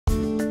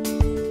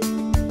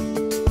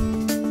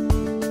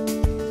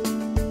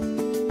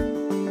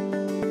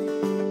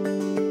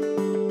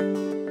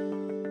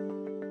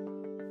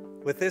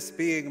this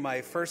being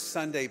my first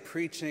Sunday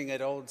preaching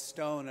at Old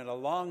Stone in a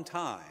long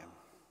time,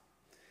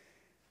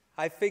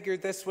 I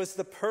figured this was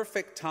the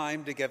perfect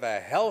time to give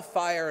a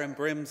hellfire and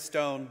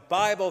brimstone,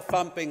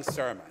 Bible-thumping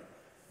sermon.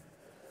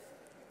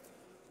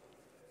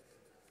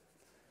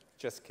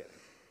 Just kidding.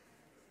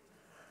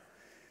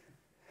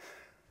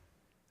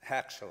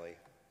 Actually,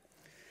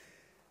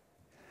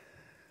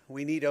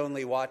 we need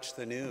only watch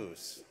the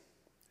news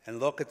and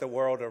look at the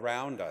world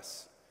around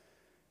us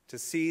to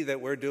see that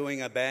we're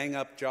doing a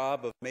bang-up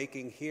job of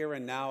making here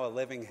and now a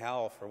living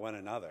hell for one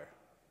another.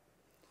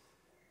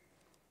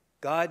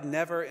 God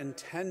never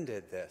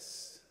intended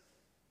this,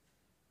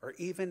 or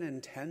even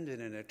intended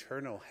an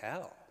eternal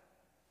hell.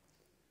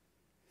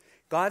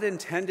 God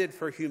intended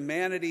for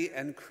humanity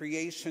and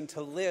creation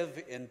to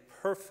live in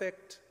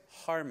perfect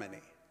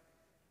harmony.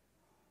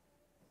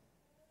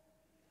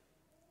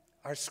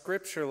 Our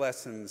scripture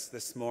lessons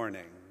this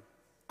morning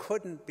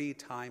couldn't be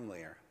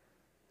timelier.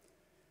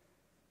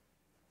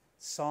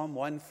 Psalm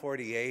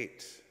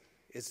 148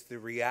 is the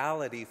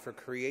reality for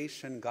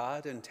creation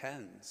God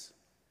intends.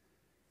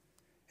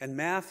 And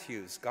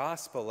Matthew's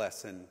gospel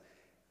lesson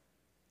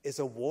is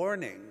a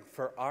warning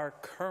for our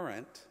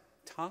current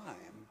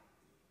time.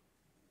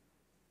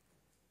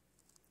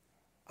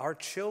 Our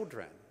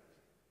children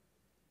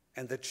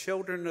and the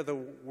children of the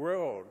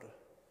world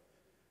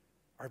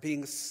are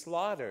being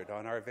slaughtered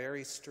on our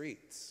very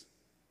streets.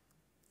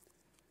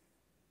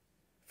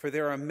 For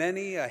there are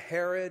many a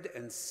Herod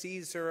and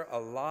Caesar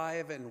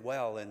alive and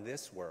well in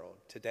this world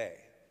today.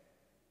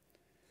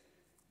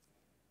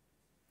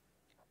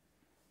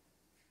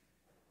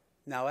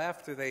 Now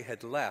after they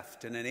had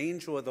left, and an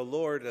angel of the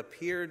Lord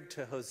appeared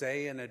to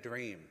Hosea in a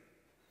dream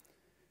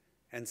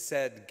and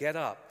said, "Get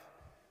up,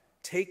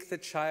 take the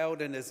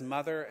child and his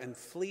mother and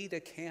flee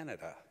to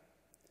Canada,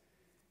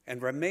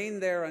 and remain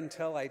there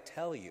until I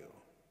tell you,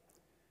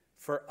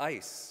 for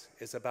ICE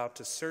is about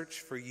to search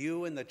for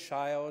you and the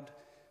child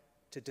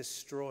to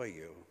destroy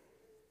you."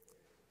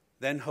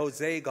 Then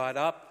Hosea got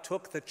up,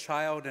 took the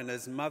child and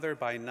his mother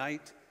by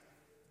night,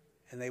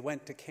 and they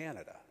went to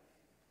Canada.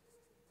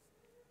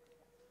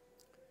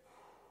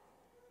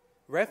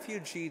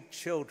 Refugee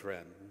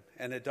children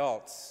and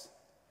adults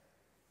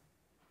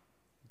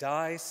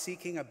die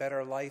seeking a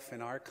better life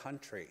in our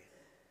country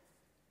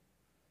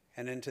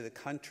and into the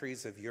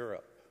countries of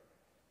Europe,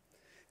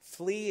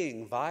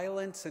 fleeing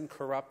violence and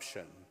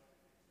corruption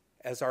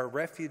as our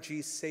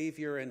refugee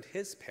savior and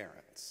his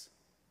parents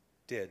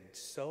did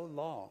so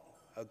long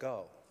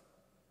ago.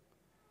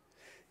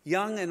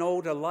 Young and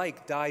old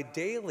alike die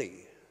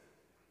daily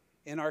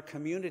in our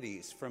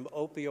communities from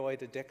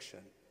opioid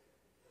addiction.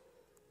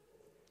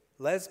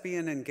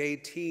 Lesbian and gay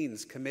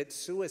teens commit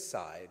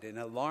suicide in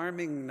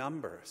alarming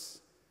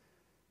numbers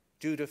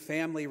due to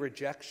family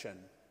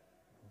rejection,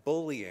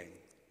 bullying,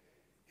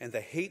 and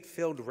the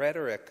hate-filled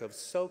rhetoric of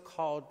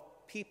so-called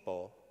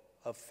people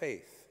of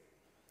faith,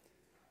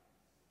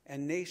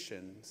 and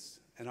nations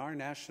and our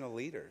national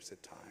leaders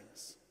at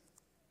times.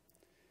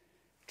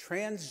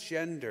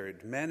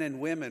 Transgendered men and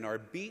women are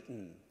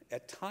beaten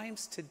at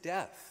times to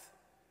death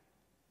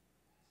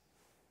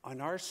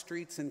on our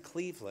streets in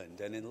Cleveland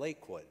and in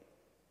Lakewood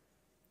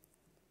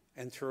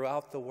and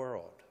throughout the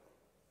world.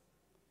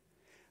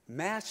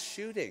 Mass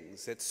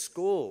shootings at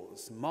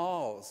schools,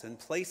 malls, and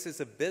places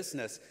of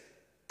business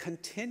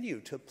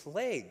continue to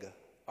plague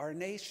our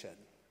nation.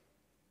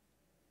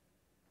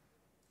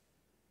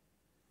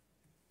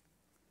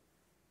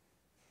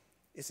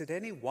 Is it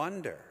any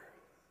wonder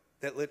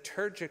that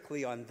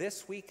liturgically on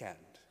this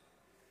weekend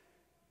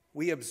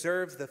we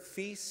observe the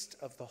Feast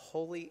of the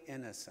Holy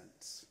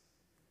Innocents,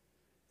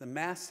 the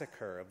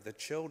massacre of the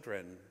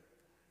children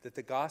that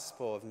the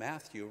Gospel of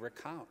Matthew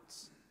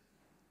recounts?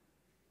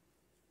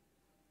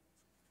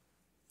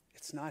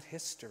 It's not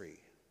history.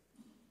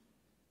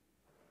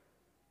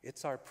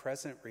 It's our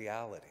present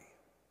reality.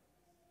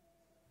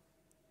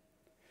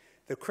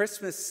 The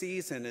Christmas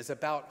season is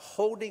about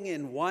holding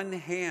in one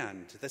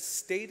hand the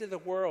state of the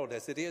world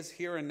as it is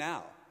here and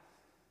now.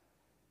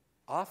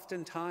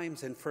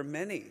 Oftentimes, and for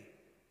many,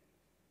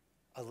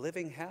 a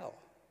living hell.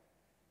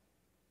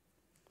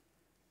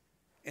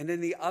 And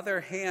in the other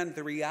hand,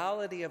 the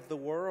reality of the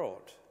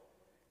world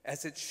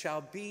as it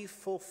shall be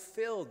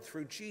fulfilled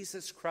through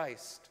Jesus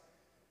Christ,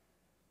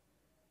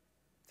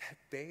 that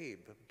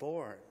babe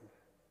born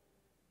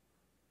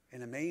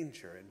in a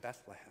manger in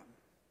Bethlehem.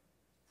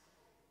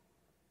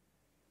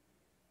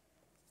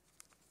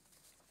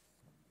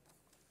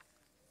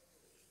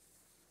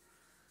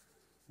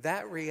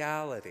 That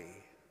reality,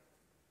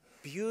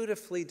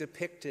 beautifully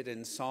depicted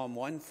in Psalm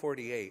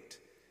 148,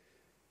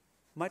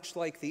 much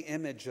like the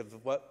image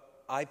of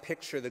what I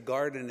picture the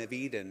Garden of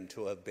Eden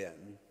to have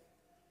been,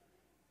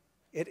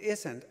 it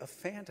isn't a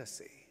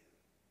fantasy.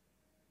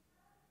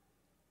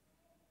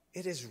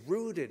 It is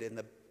rooted in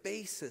the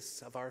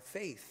basis of our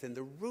faith, in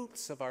the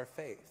roots of our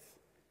faith,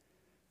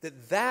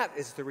 that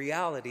is the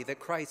reality that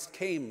Christ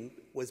came,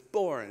 was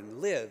born,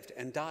 lived,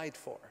 and died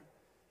for.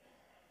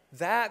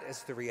 That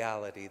is the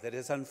reality that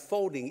is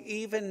unfolding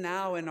even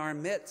now in our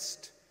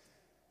midst.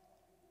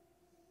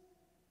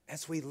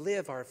 as we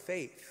live our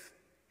faith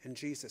in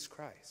Jesus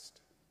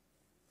Christ.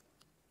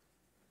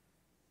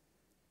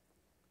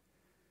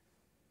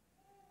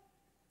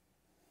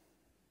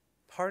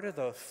 Part of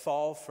the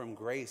fall from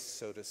grace,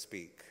 so to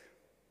speak,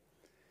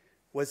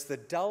 was the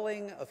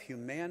dulling of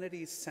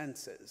humanity's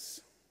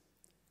senses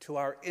to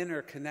our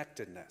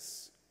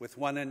interconnectedness with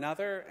one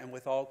another and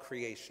with all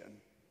creation,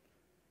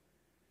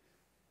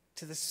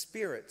 to the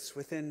spirits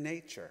within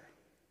nature,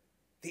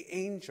 the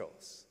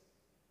angels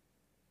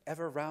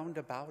ever round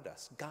about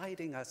us,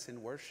 guiding us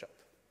in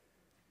worship,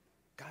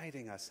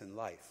 guiding us in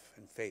life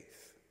and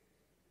faith.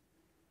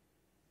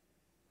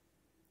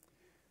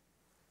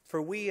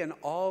 For we and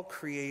all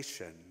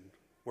creation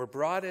were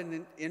brought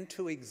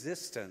into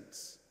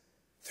existence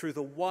through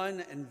the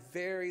one and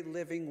very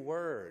living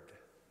Word,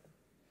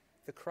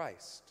 the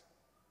Christ.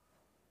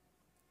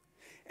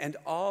 And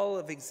all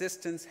of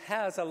existence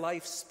has a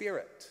life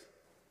spirit,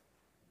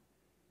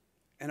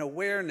 an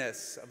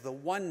awareness of the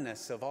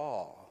oneness of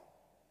all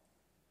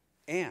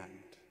and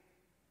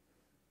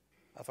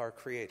of our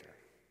Creator.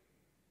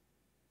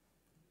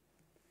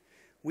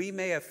 We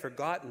may have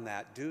forgotten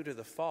that due to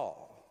the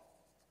fall,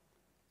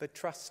 but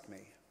trust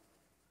me,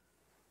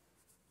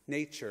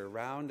 nature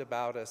round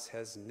about us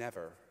has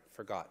never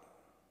forgotten.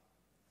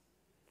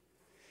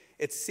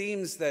 It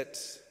seems that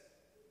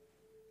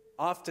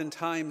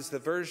oftentimes the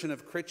version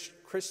of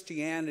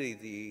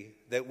Christianity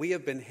that we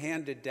have been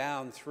handed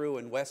down through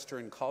in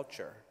Western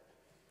culture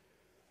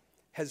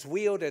has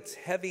wielded its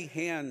heavy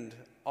hand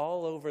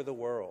all over the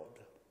world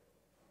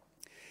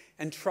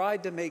and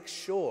tried to make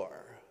sure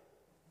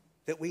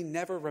that we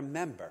never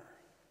remember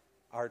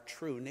our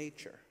true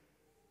nature.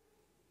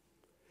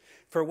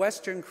 For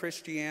Western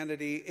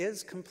Christianity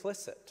is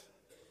complicit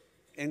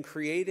in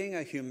creating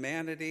a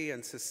humanity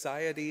and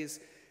societies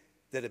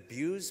that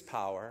abuse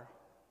power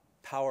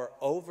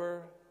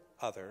over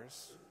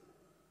others,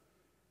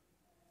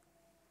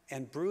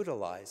 and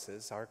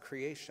brutalizes our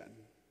creation,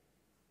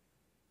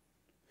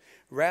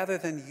 rather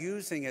than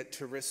using it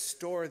to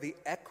restore the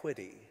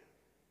equity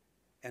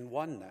and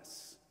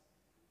oneness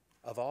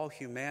of all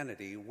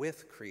humanity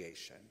with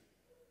creation.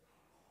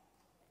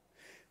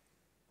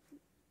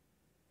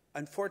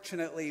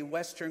 Unfortunately,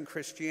 Western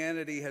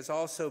Christianity has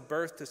also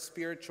birthed a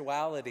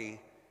spirituality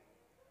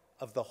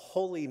of the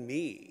holy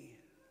me,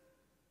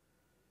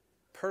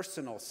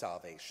 personal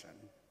salvation,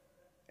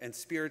 and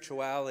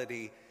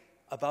spirituality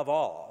above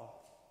all,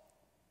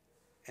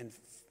 and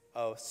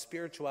a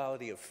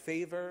spirituality of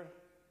favor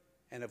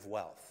and of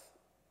wealth.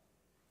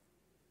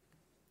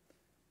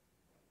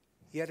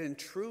 Yet in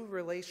true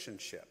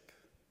relationship,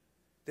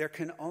 there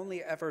can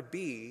only ever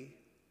be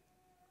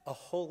a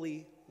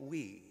holy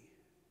we.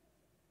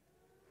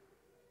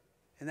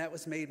 And that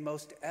was made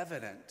most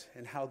evident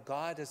in how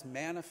God has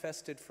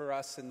manifested for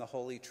us in the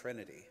Holy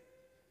Trinity.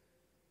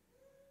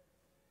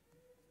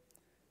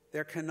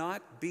 There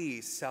cannot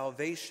be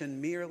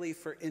salvation merely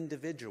for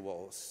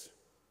individuals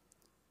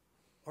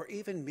or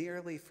even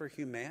merely for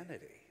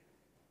humanity.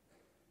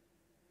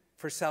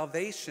 For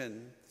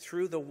salvation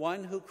through the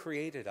one who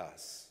created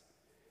us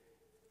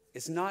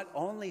is not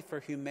only for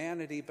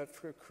humanity but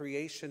for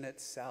creation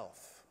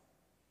itself.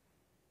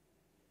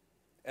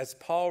 As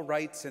Paul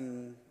writes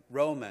in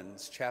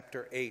Romans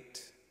chapter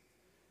 8,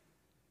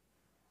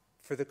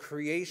 for the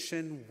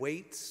creation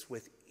waits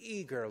with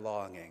eager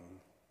longing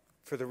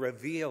for the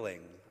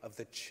revealing of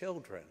the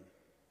children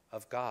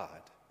of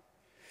God.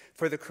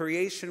 For the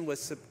creation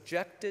was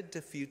subjected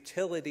to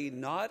futility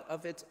not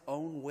of its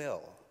own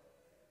will,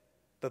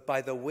 but by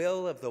the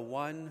will of the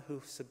one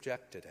who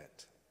subjected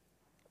it,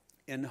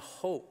 in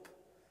hope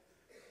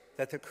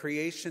that the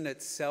creation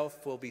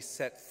itself will be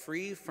set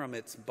free from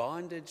its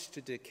bondage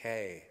to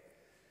decay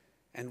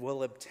and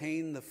will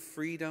obtain the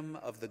freedom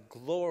of the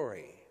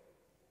glory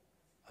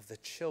of the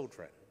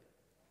children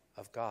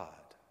of God.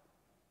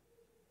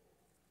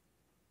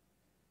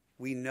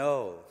 We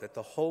know that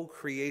the whole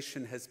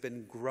creation has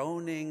been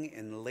groaning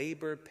in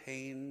labor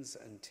pains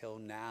until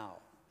now.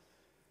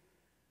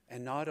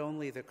 And not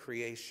only the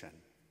creation,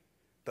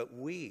 but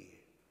we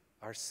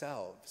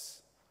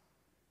ourselves,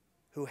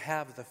 who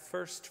have the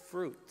first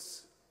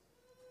fruits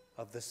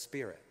of the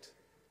Spirit.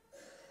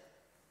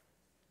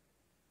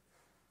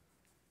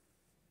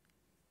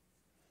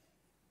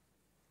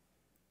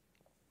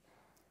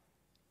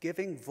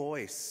 Giving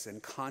voice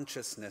and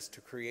consciousness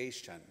to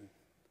creation,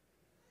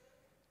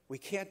 we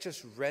can't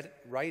just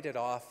write it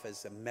off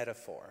as a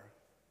metaphor.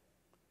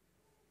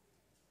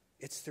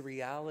 It's the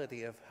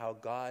reality of how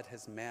God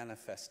has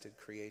manifested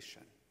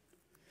creation.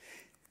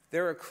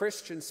 There are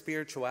Christian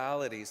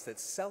spiritualities that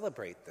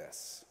celebrate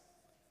this.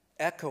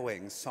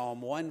 Echoing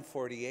Psalm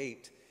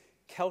 148,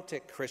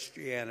 Celtic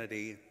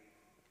Christianity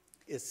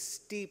is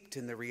steeped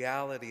in the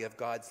reality of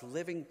God's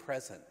living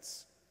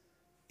presence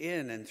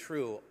in and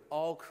through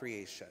all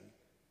creation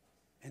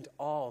and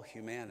all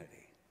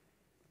humanity.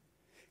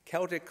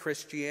 Celtic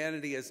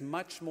Christianity is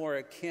much more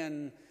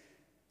akin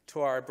to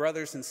our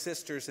brothers and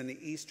sisters in the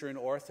Eastern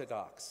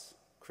Orthodox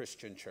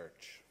Christian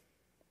Church.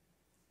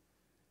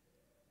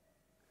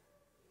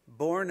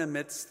 Born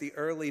amidst the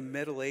early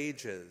Middle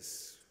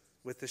Ages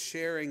with the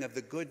sharing of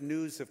the good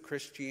news of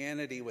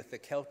Christianity with the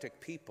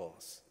Celtic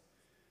peoples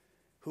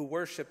who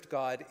worshiped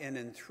God in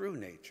and through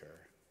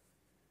nature.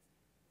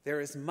 There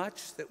is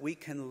much that we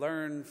can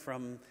learn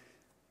from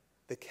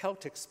the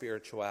Celtic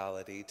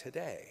spirituality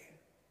today.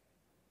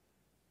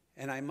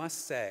 And I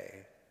must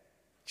say,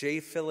 J.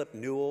 Philip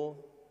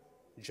Newell,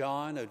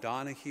 John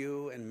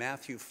O'Donoghue, and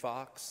Matthew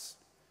Fox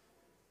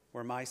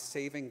were my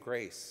saving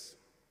grace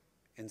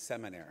in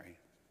seminary.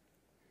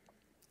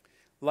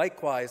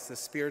 Likewise, the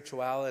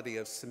spirituality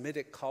of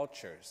Semitic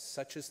cultures,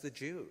 such as the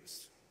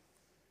Jews,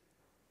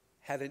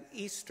 had an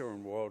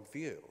Eastern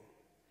worldview,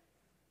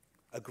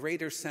 a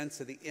greater sense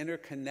of the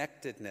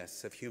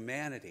interconnectedness of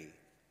humanity,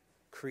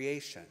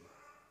 creation,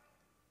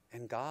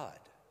 and God.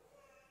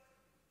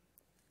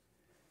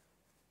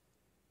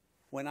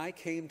 When I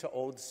came to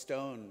Old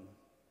Stone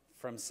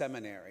from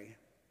seminary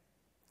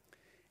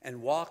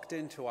and walked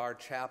into our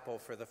chapel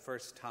for the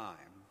first time,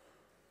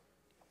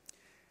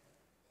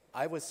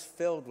 I was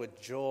filled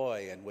with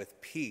joy and with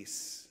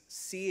peace,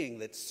 seeing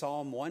that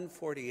Psalm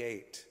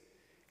 148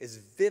 is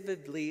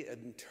vividly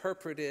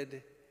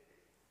interpreted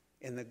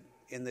in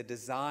the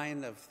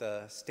design of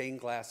the stained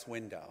glass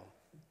window.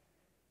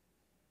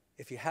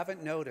 If you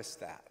haven't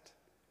noticed that,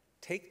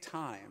 take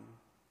time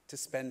to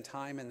spend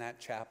time in that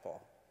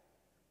chapel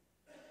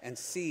and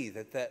see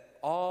that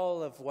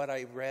all of what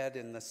I read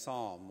in the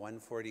Psalm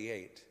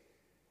 148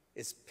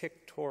 is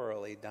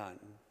pictorially done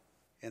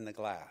in the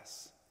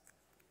glass.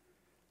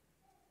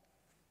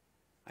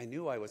 I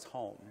knew I was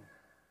home.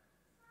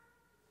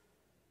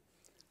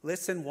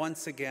 Listen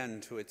once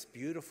again to its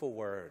beautiful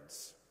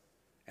words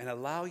and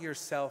allow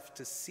yourself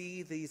to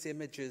see these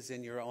images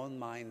in your own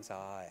mind's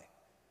eye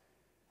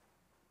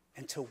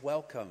and to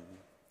welcome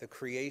the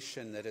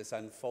creation that is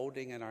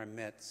unfolding in our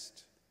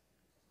midst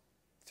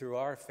through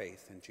our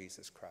faith in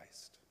Jesus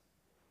Christ.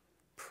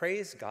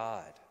 Praise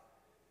God.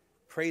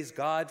 Praise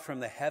God from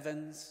the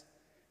heavens.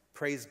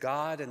 Praise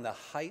God in the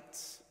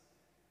heights.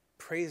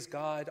 Praise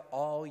God,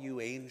 all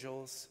you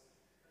angels.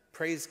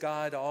 Praise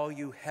God, all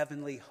you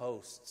heavenly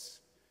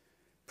hosts.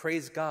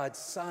 Praise God,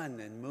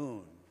 sun and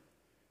moon.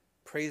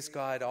 Praise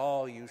God,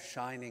 all you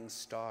shining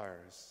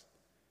stars.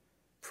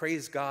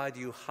 Praise God,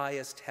 you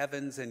highest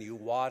heavens and you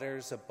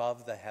waters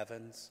above the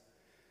heavens.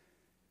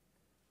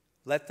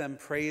 Let them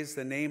praise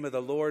the name of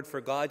the Lord, for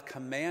God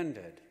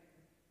commanded,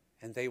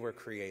 and they were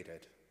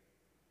created.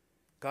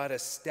 God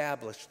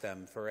established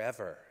them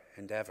forever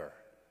and ever,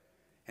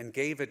 and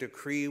gave a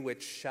decree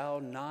which shall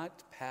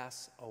not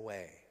pass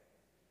away.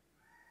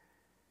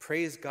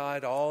 Praise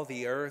God, all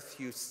the earth,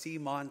 you sea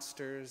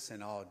monsters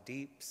and all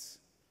deeps,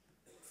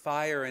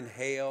 fire and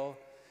hail,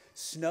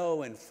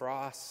 snow and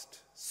frost,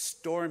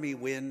 stormy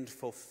wind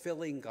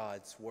fulfilling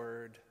God's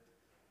word.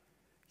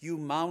 You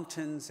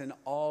mountains and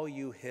all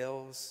you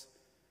hills,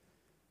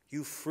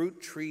 you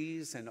fruit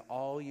trees and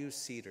all you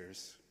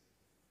cedars,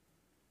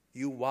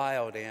 you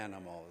wild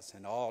animals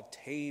and all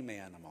tame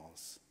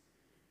animals,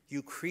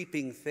 you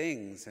creeping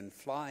things and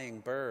flying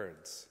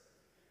birds.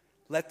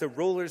 Let the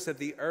rulers of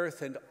the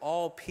earth and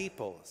all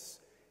peoples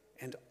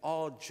and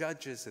all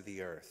judges of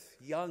the earth,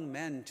 young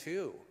men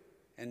too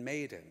and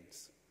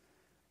maidens,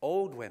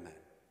 old women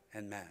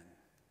and men,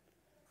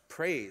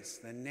 praise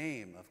the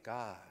name of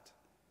God,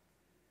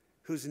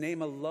 whose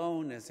name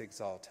alone is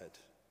exalted,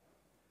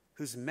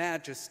 whose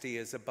majesty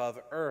is above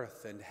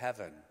earth and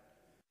heaven,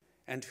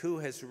 and who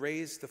has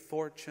raised the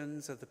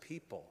fortunes of the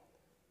people.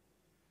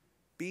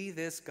 Be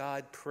this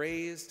God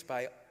praised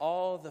by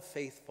all the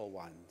faithful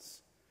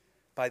ones,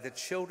 by the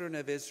children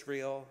of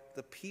Israel,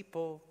 the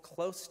people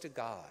close to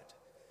God.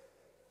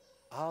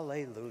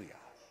 Alleluia.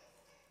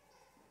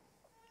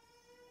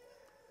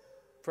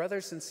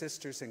 Brothers and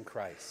sisters in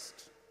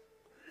Christ,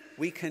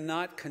 we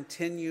cannot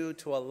continue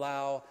to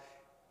allow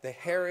the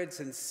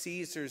Herods and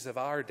Caesars of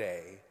our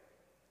day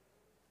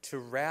to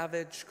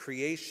ravage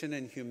creation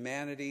and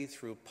humanity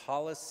through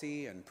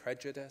policy and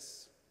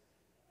prejudice.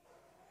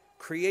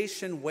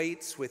 Creation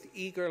waits with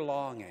eager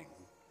longing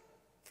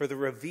for the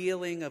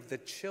revealing of the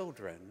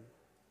children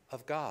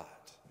of God.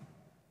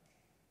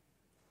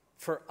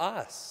 For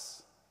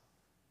us,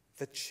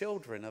 the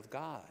children of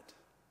God,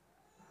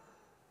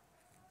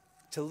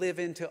 to live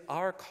into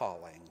our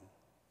calling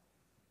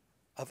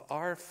of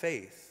our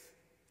faith,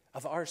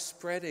 of our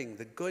spreading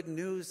the good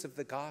news of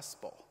the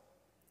gospel.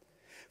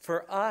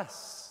 For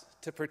us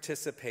to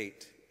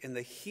participate in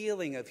the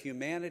healing of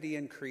humanity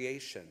and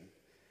creation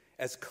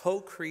as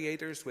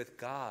co-creators with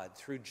God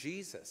through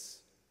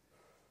Jesus,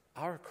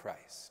 our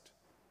Christ.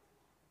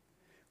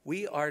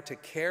 We are to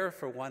care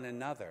for one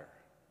another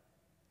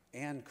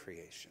and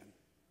creation.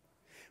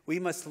 We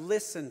must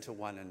listen to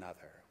one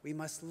another. We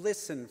must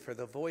listen for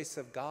the voice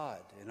of God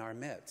in our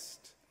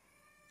midst.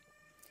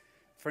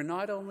 For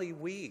not only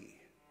we,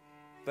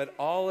 but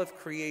all of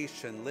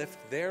creation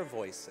lift their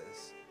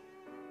voices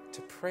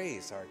to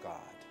praise our God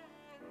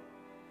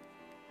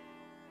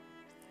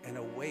and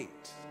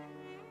await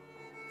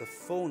the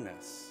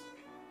fullness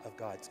of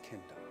God's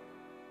kingdom.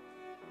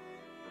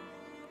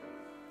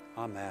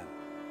 Amen.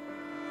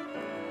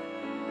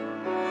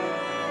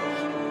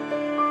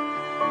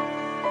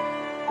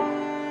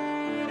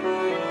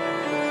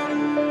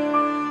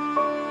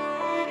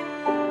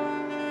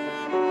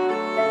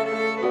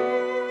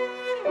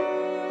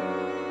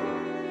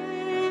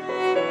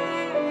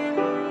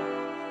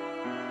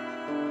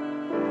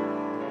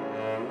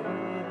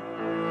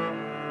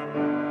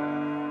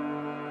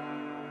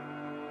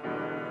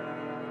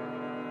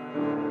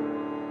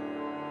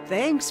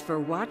 Thanks for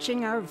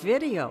watching our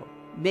video.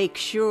 Make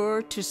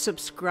sure to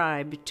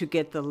subscribe to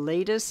get the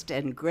latest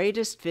and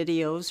greatest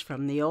videos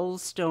from the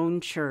Old Stone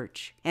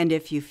Church. And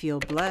if you feel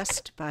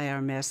blessed by our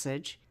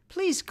message,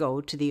 please go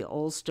to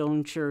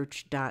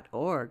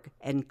theoldstonechurch.org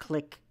and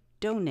click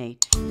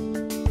Donate.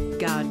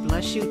 God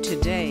bless you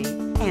today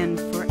and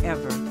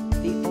forever.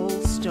 The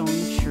Old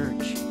Stone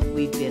Church.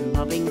 We've been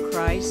loving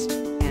Christ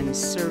and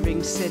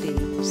serving City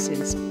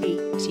since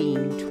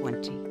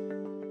 1820.